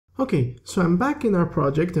Okay, so I'm back in our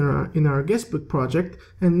project, in our guestbook project,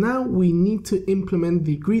 and now we need to implement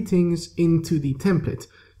the greetings into the template.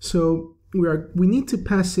 So we need to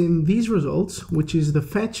pass in these results, which is the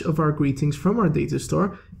fetch of our greetings from our data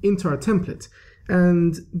store, into our template.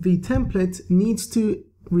 And the template needs to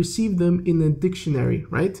receive them in a dictionary,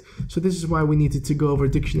 right? So this is why we needed to go over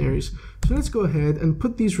dictionaries. So let's go ahead and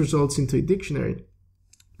put these results into a dictionary.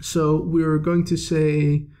 So we're going to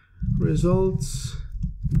say results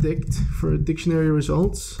dict for dictionary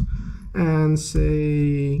results and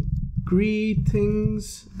say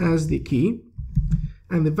greetings as the key,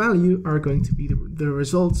 and the value are going to be the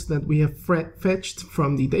results that we have fetched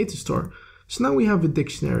from the data store. So now we have a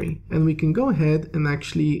dictionary, and we can go ahead and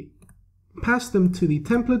actually pass them to the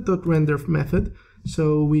template.render method.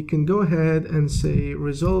 So we can go ahead and say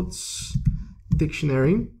results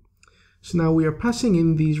dictionary. So now we are passing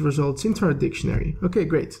in these results into our dictionary. Okay,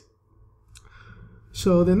 great.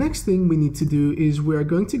 So the next thing we need to do is we are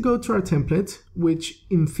going to go to our template, which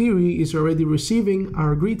in theory is already receiving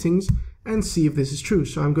our greetings, and see if this is true.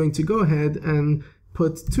 So I'm going to go ahead and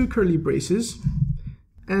put 2 curly braces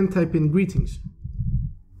and type in greetings.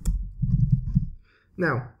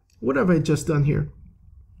 Now, what have I just done here?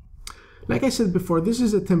 Like I said before, this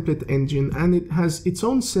is a template engine and it has its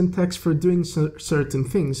own syntax for doing certain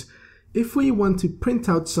things. If we want to print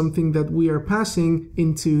out something that we are passing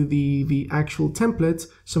into the actual template,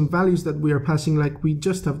 some values that we are passing like we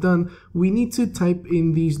just have done, we need to type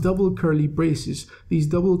in these double curly braces. These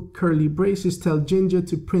double curly braces tell Jinja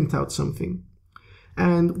to print out something.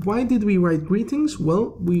 And why did we write greetings?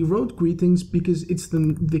 Well, we wrote greetings because it's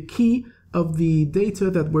the key of the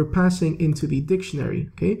data that we're passing into the dictionary,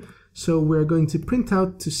 okay? So we're going to print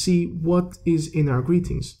out to see what is in our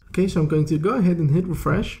greetings. Okay, so I'm going to go ahead and hit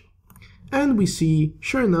refresh. And we see,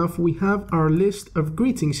 sure enough, we have our list of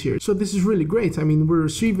greetings here. So this is really great. I mean, we're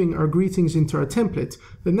receiving our greetings into our template.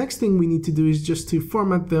 The next thing we need to do is just to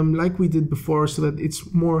format them like we did before so that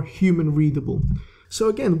it's more human readable. So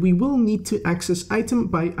again, we will need to access item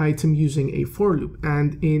by item using a for loop.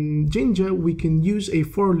 And in Jinja, we can use a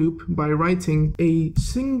for loop by writing a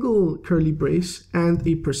single curly brace and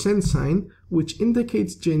a %, which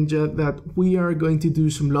indicates Jinja that we are going to do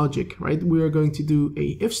some logic, right? We are going to do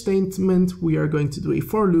a if statement, we are going to do a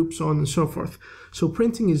for loop, so on and so forth. So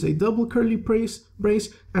printing is a double curly brace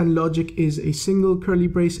and logic is a single curly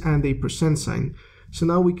brace and a %. So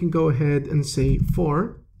now we can go ahead and say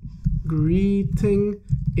for greeting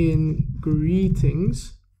in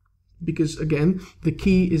greetings, because again, the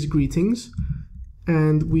key is greetings.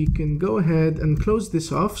 And we can go ahead and close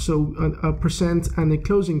this off, so a % and a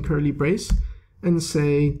closing curly brace, and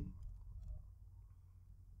say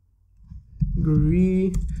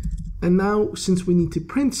and now since we need to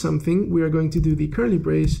print something, we are going to do the curly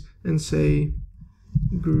brace and say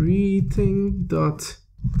greeting dot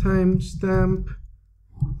timestamp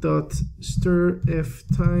dot stir f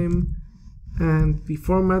time, and the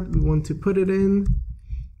format we want to put it in.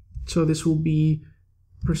 So this will be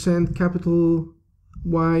 %capital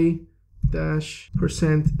Y dash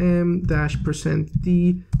 %M dash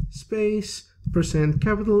 %D space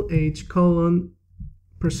 %capital H colon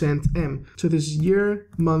 %M. So this is year,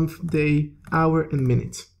 month, day, hour, and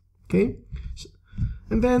minute. Okay,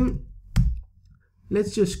 and then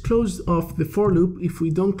let's just close off the for loop. If we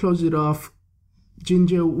don't close it off,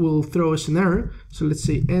 Jinja will throw us an error. So let's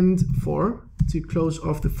say end for to close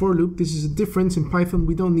off the for loop. This is a difference in Python.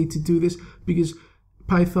 We don't need to do this because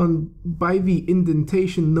Python, by the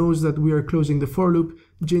indentation, knows that we are closing the for loop.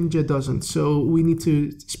 Jinja doesn't. So we need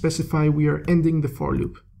to specify we are ending the for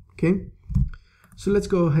loop. Okay. So let's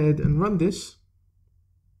go ahead and run this.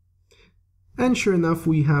 And sure enough,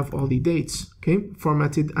 we have all the dates, okay,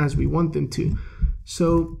 formatted as we want them to.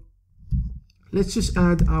 So let's just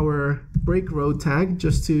add our break row tag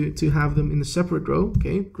just to have them in a separate row.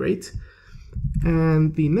 Okay, great.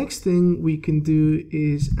 And the next thing we can do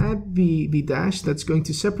is add the dash that's going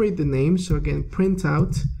to separate the name. So again, print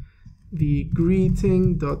out the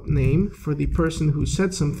greeting.name for the person who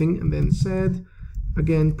said something, and then said,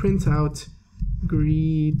 again, print out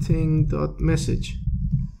greeting.message.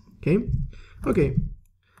 Okay,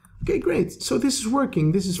 great. So this is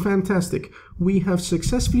working. This is fantastic. We have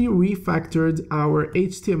successfully refactored our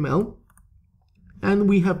HTML and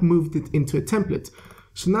we have moved it into a template.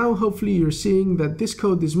 So now hopefully you're seeing that this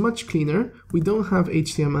code is much cleaner. We don't have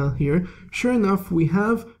HTML here. Sure enough, we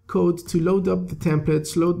have code to load up the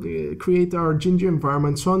templates, create our Jinja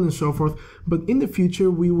environment, so on and so forth. But in the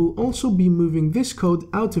future, we will also be moving this code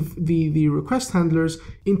out of the request handlers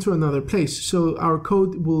into another place. So our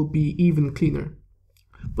code will be even cleaner.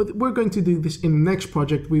 But we're going to do this in the next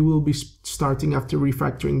project we will be starting after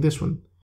refactoring this one.